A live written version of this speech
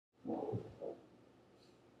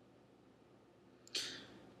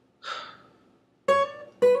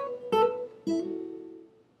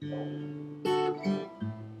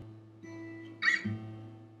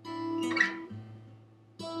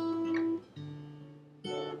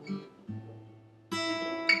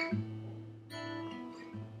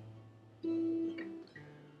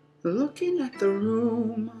Looking at the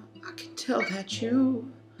room, I can tell that you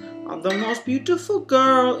are the most beautiful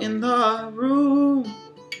girl in the room,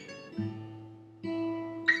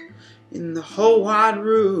 in the whole wide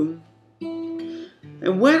room.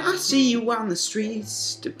 And when I see you on the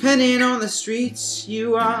streets, depending on the streets,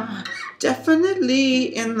 you are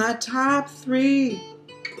definitely in the top 3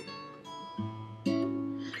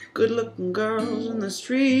 good-looking girls in the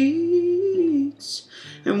streets.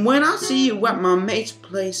 And when I see you at my mate's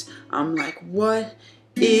place, I'm like, what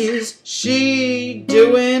is she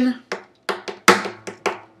doing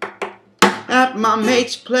at my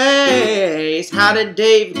mate's place? How did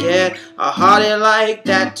Dave get a hottie like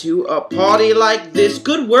that to a party like this?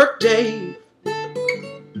 Good work, Dave.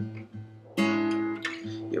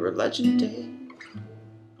 You're a legend, Dave.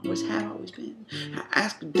 Always have, always been. I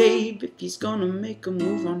asked Dave if he's gonna make a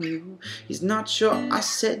move on you. He's not sure. I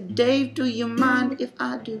said, Dave, do you mind if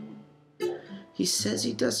I do? He says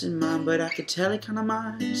he doesn't mind, but I could tell he kinda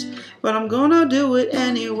minds. But I'm gonna do it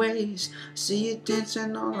anyways. See you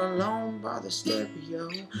dancing all alone by the stereo.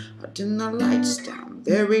 I dim the lights down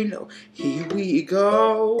very low. Here we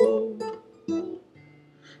go.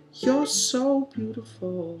 You're so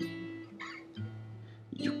beautiful.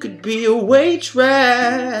 You could be a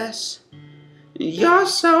waitress. You're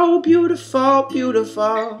so beautiful,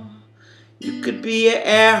 beautiful. You could be an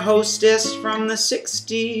air hostess from the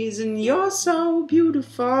 60s, and you're so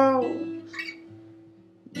beautiful.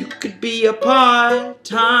 You could be a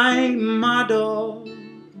part-time model.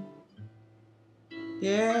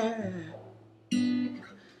 Yeah.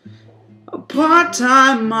 A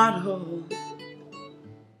part-time model.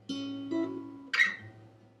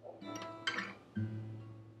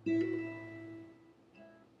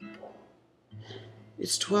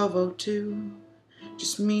 It's 12:02,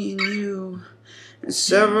 just me and you, and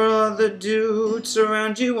several other dudes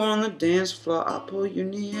around you on the dance floor. I'll pull you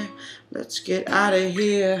near, let's get out of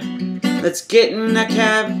here. Let's get in a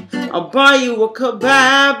cab, I'll buy you a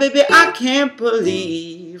kebab. Baby, I can't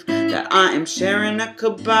believe that I am sharing a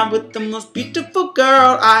kebab with the most beautiful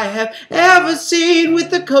girl I have ever seen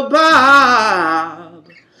with a kebab.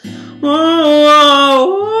 Oh,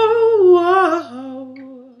 oh, oh.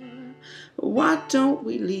 Why don't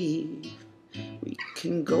we leave? We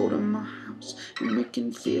can go to my house and we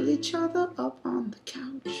can feel each other up on the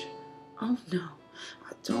couch. Oh no,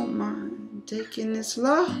 I don't mind taking it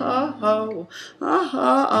slow. Oh,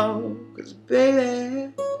 'cause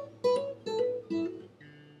baby,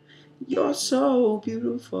 you're so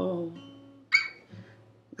beautiful.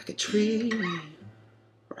 Like a tree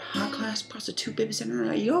or a high-class prostitute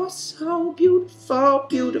babysitter. You're so beautiful,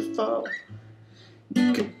 beautiful.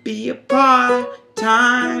 You could be a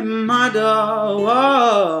part-time model.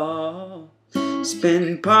 Oh,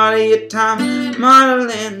 spend part of your time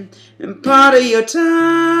modeling and part of your time,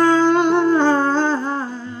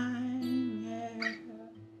 yeah,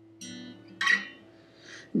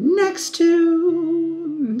 next to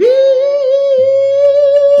me.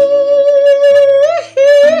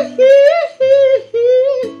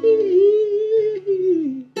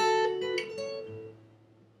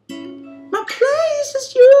 My place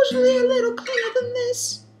is usually a little cleaner than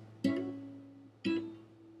this.